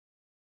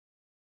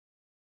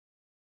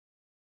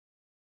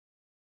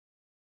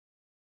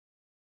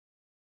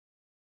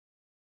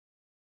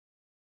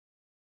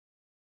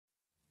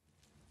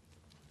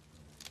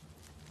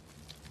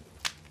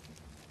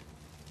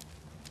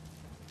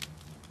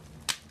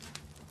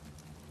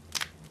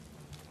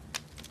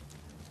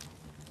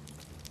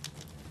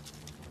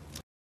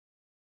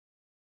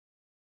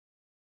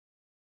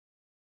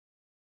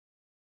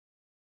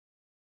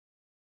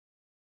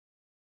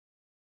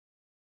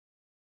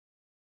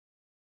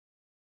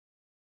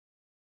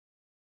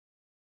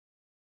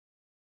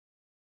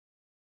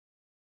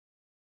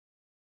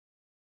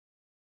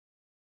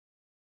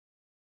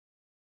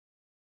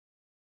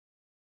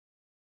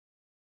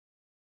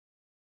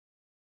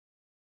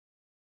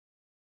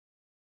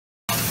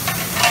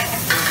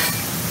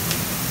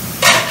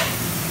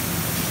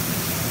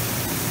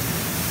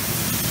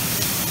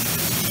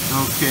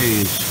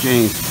Okay, it's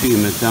James P.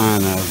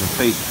 Madonna, the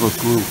Facebook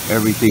group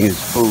Everything is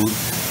Food,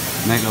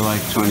 Mega Life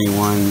 21,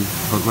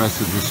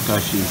 Progressive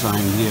Discussions.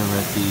 I'm here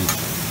at the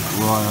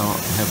Royal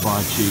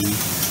Hibachi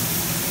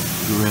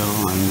Grill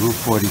on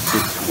Route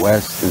 46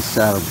 West in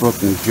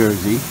Saddlebrook, New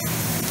Jersey.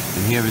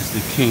 And here is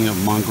the king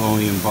of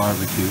Mongolian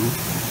barbecue,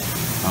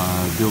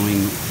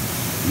 doing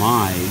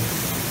my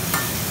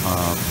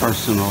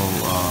personal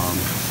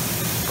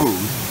food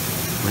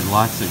with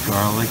lots of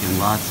garlic and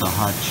lots of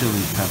hot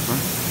chili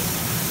pepper.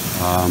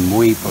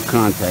 Muy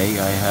picante.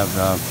 I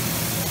have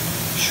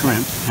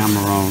shrimp,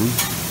 camarón,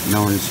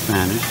 known in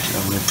Spanish,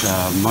 with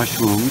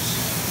mushrooms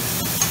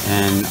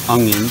and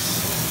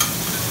onions,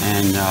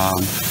 and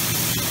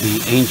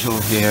the angel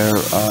hair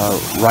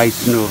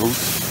rice noodles.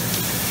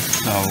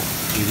 So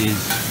it is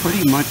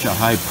pretty much a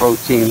high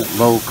protein,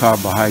 low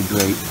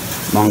carbohydrate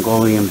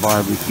Mongolian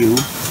barbecue.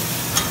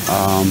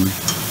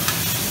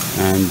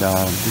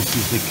 This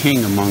is the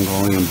king of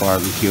Mongolian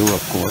barbecue,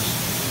 of course.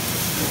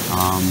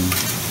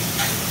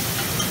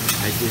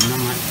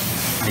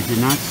 I did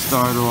not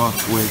start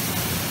off with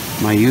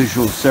my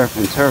usual surf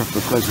and turf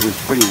because it was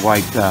pretty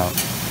wiped out.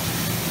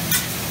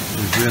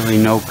 There was really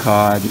no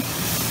cod.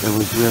 There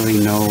was really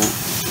no,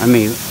 I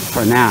mean,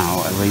 for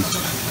now at least,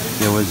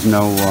 there was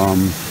no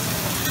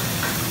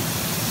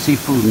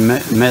seafood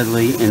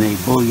medley in a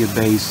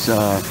bouillabaisse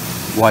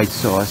white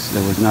sauce.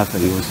 There was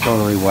nothing. It was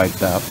totally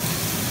wiped out.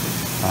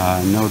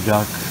 No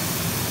duck,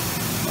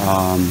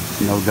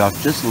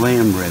 just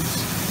lamb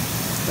ribs.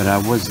 But I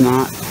was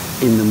not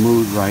in the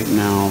mood right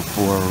now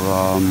for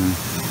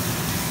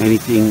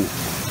anything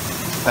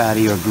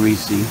fatty or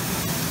greasy.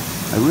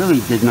 I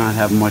really did not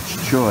have much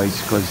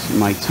choice because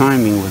my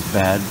timing was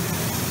bad.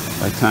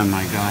 By the time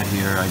I got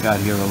here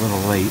a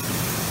little late.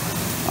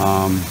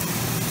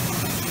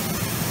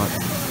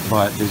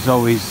 But there's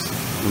always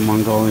the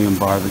Mongolian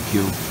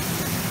barbecue.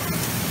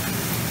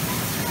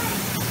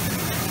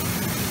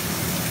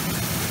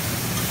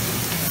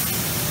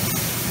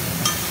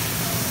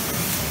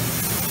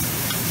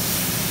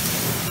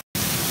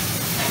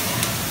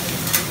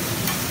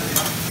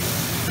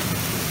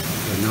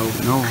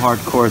 No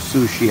hardcore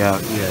sushi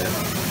out yet.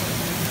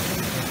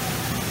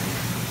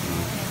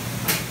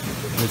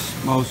 It's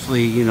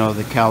mostly, you know,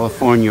 the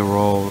California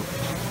roll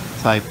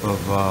type of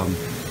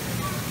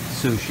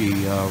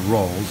sushi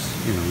rolls.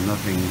 You know,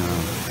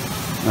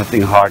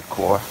 nothing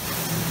hardcore.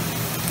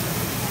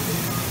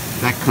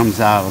 That comes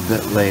out a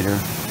bit later.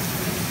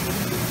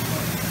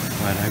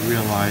 But I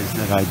realized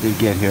that I did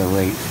get here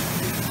late.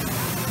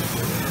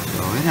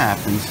 So it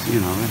happens, you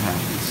know, it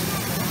happens.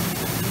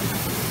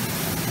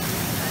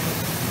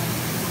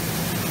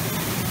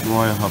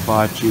 Royal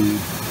Hibachi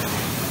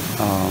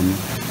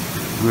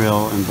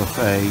Grill and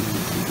Buffet,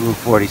 Route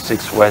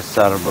 46 West,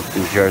 Saddlebrook,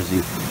 New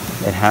Jersey.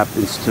 It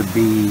happens to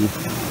be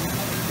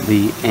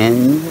the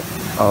end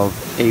of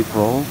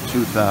April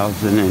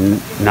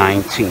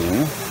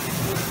 2019.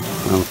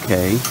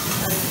 Okay.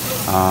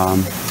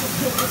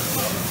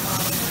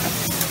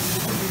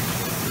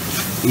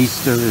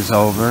 Easter is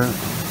over.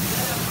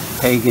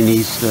 Pagan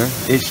Easter,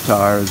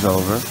 Ishtar is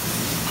over.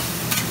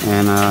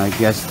 And I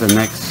guess the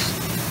next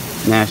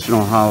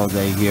national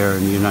holiday here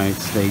in the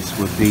United States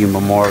would be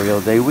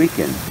Memorial Day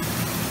weekend,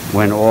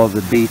 when all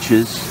the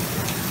beaches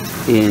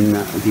in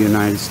the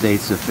United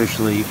States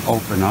officially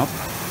open up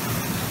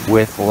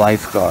with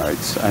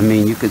lifeguards. I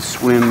mean, you could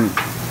swim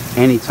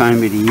any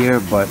time of the year,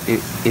 but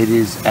it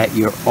is at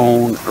your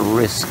own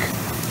risk.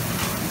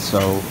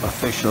 So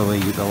officially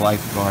the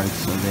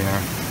lifeguards are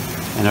there.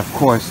 And of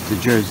course the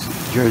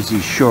Jersey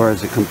Shore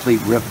is a complete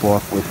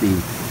rip-off with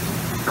the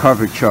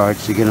cover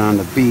charge to get on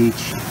the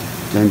beach.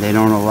 Then they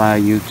don't allow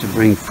you to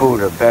bring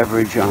food or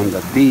beverage on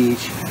the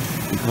beach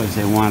because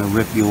they want to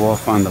rip you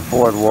off on the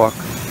boardwalk.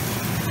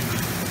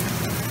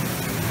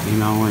 You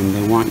know, and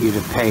they want you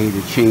to pay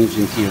to change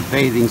into your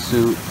bathing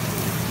suit.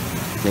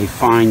 They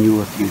fine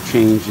you if you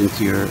change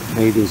into your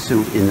bathing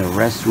suit in the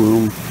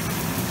restroom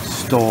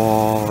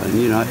stall. And,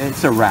 you know,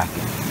 it's a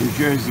racket. New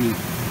Jersey,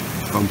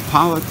 from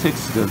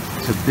politics to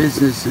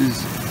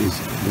businesses, is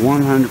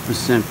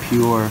 100%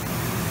 pure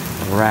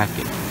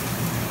racket.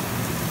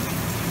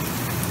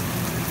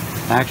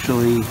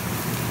 Actually,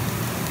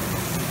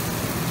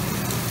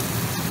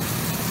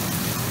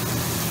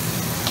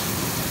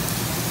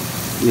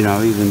 you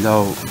know, even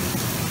though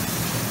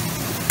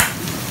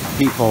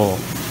people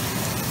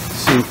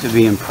seem to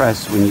be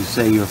impressed when you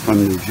say you're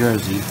from New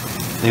Jersey,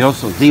 they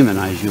also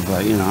demonize you.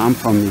 But you know, I'm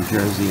from New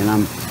Jersey, and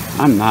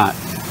I'm not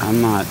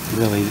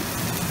really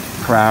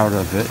proud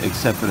of it,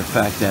 except for the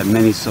fact that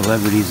many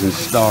celebrities and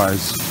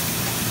stars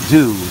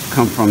do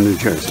come from New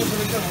Jersey.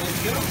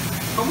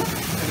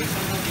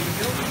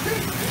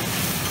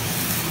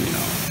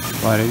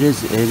 But it is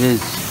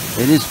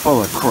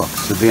full of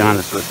crooks, to be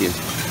honest with you.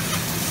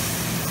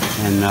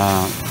 And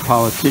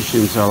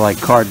politicians are like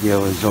car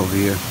dealers over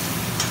here.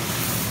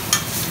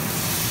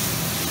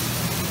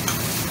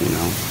 You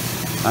know,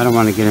 I don't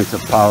want to get into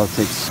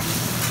politics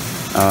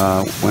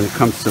when it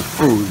comes to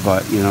food,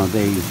 but you know,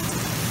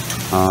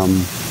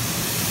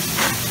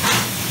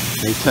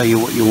 They tell you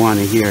what you want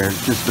to hear,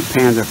 just to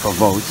pander for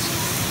votes.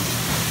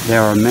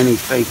 There are many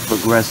fake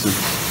progressives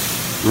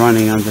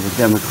running under the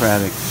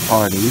Democratic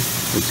Party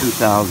for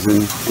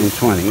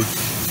 2020.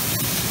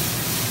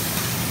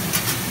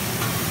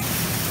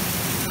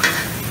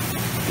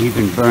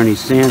 Even Bernie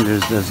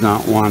Sanders does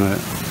not want to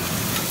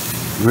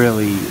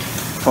really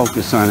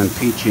focus on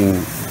impeaching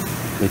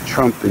the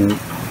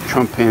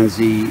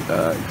Trumpanzee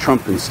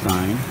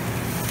Trumpenstein,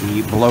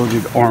 the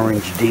bloated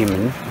orange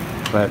demon.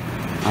 But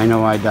I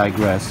know I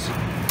digress,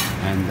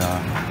 and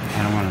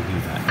I don't want to do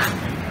that.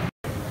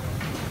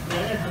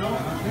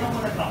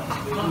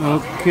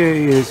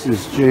 Okay, this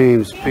is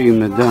James P.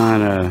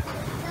 Madonna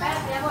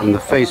from the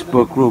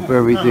Facebook group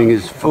Everything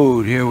is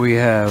Food. Here we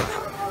have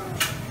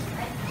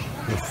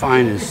the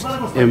finest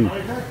in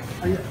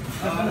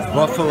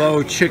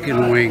buffalo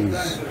chicken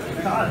wings.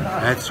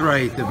 That's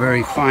right, the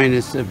very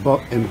finest in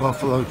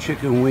buffalo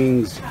chicken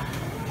wings,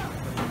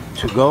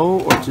 to go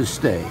or to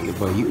stay.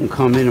 But you can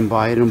come in and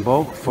buy it in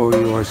bulk for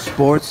your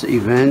sports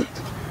event,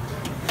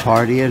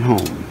 party at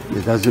home.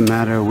 It doesn't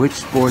matter which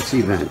sports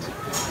event.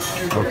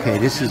 Okay,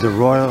 this is the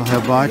Royal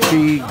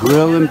Hibachi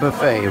Grill and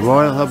Buffet.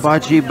 Royal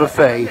Hibachi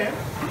Buffet,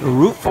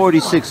 Route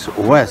 46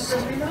 West,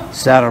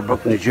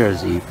 Saddlebrook, New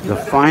Jersey. The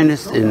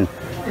finest in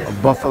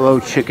buffalo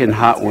chicken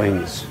hot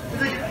wings.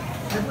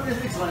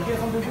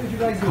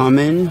 Come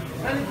in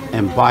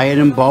and buy it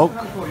in bulk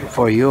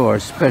for your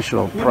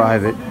special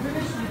private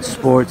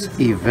sports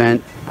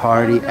event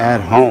party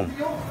at home.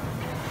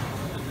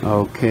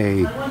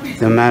 Okay,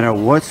 no matter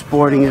what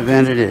sporting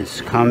event it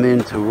is, come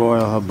into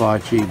Royal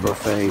Hibachi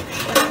Buffet,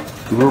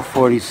 Route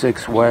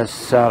 46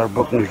 West,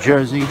 Saddlebrook, New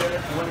Jersey,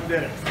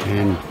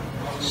 and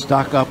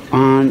stock up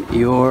on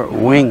your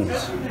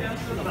wings.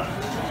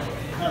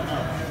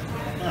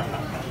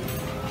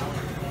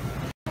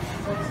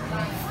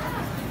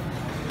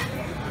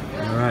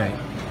 Alright,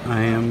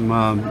 I am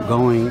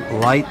going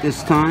light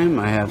this time.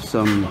 I have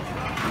some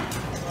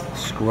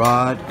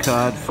scrod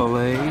cod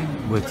fillet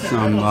with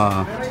some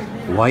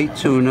white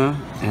tuna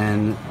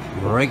and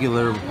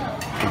regular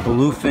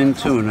bluefin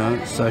tuna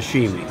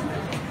sashimi.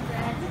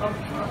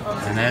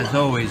 And as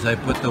always, I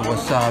put the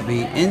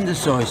wasabi in the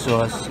soy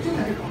sauce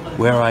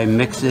where I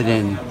mix it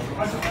in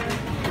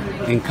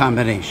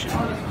combination.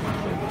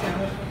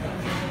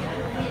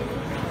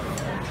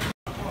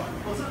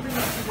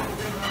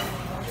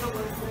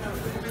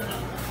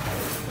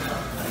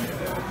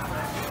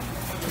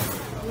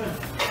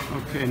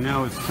 Okay,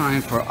 now it's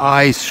time for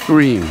ice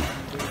cream.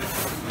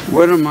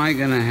 What am I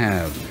gonna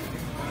have?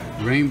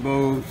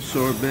 Rainbow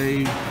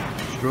sorbet,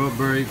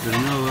 strawberry,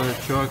 vanilla,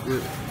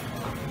 chocolate.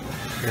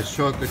 There's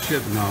chocolate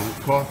chip, no.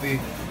 Coffee.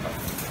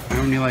 I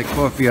only like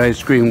coffee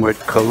ice cream with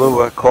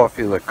Kahlua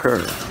coffee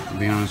liqueur, to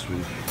be honest with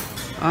you.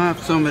 I have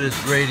some of this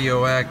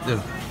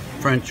radioactive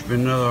French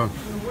vanilla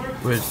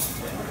with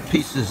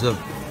pieces of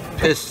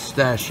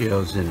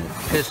pistachios in it.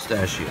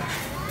 Pistachio.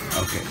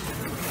 Okay.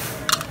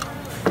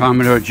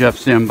 Commodore Jeff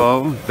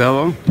Sambo,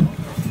 Bello.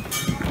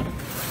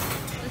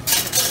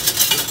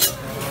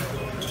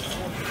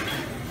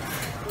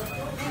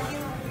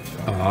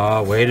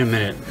 Oh, wait a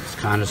minute. It's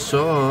kind of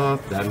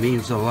soft. That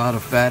means a lot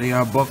of fatty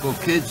Arbuckle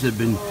kids have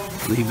been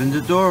leaving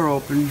the door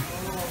open.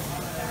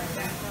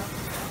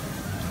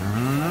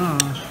 I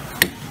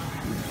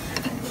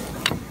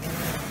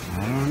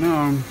don't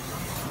know.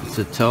 It's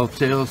a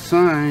telltale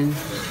sign.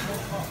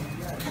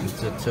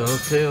 It's a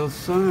telltale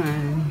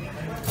sign.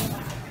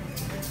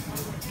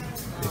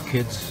 The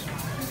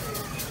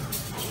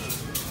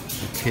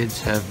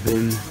kids have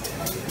been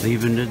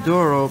leaving the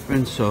door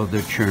open, so the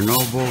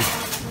Chernobyl,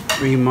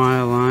 3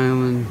 Mile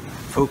Island,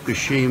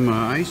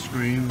 Fukushima ice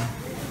cream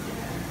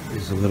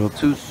is a little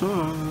too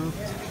soft.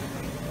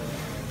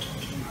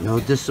 No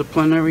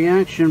disciplinary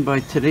action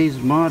by today's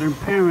modern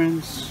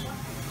parents.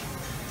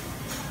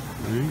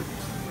 Right?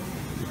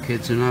 The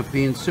kids are not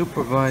being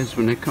supervised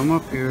when they come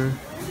up here.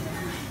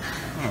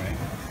 Alright,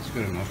 that's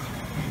good enough.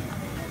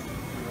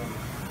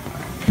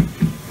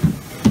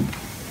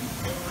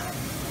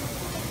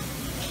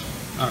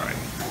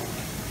 Alright,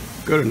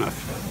 good enough.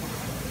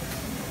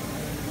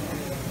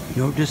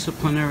 No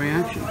disciplinary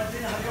action.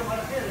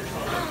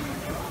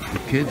 The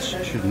kids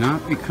should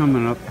not be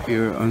coming up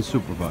here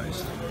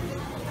unsupervised.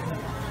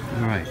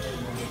 Alright,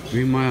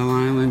 3 Mile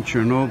Island,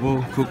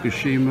 Chernobyl,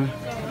 Fukushima.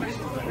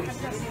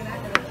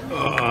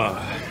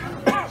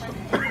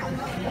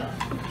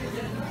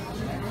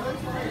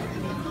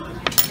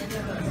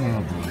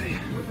 Oh boy.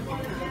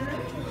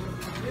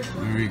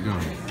 There we go.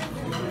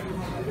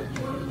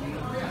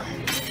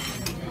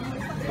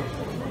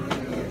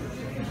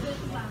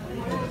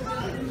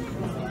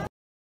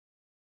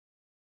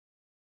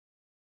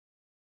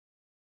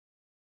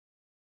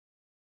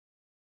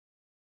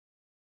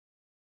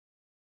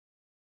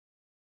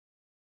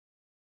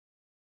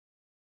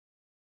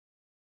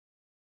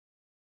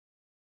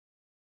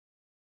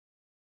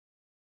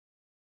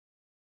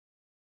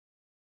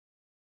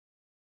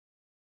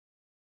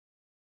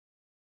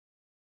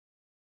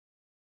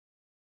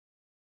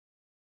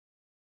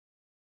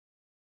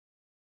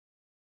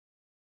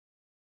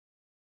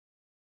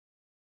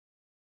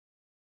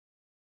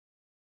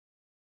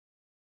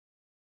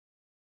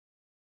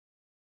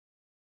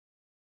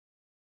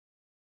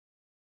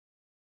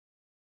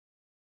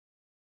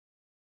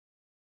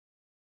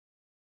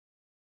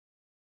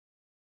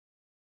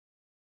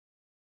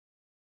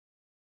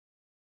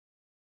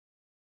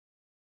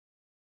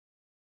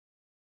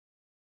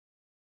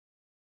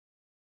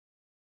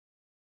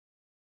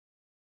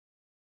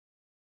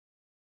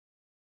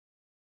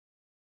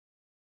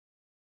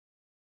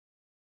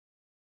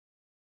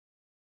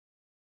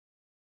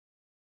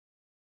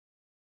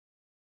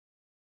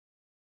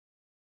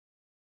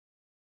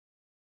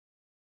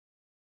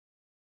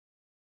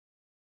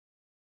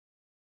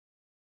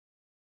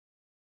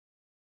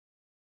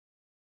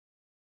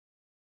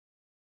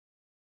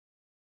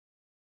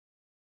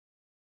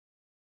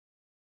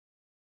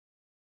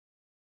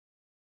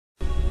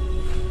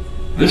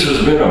 This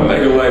has been a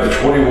Mega Life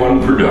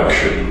 21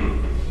 production.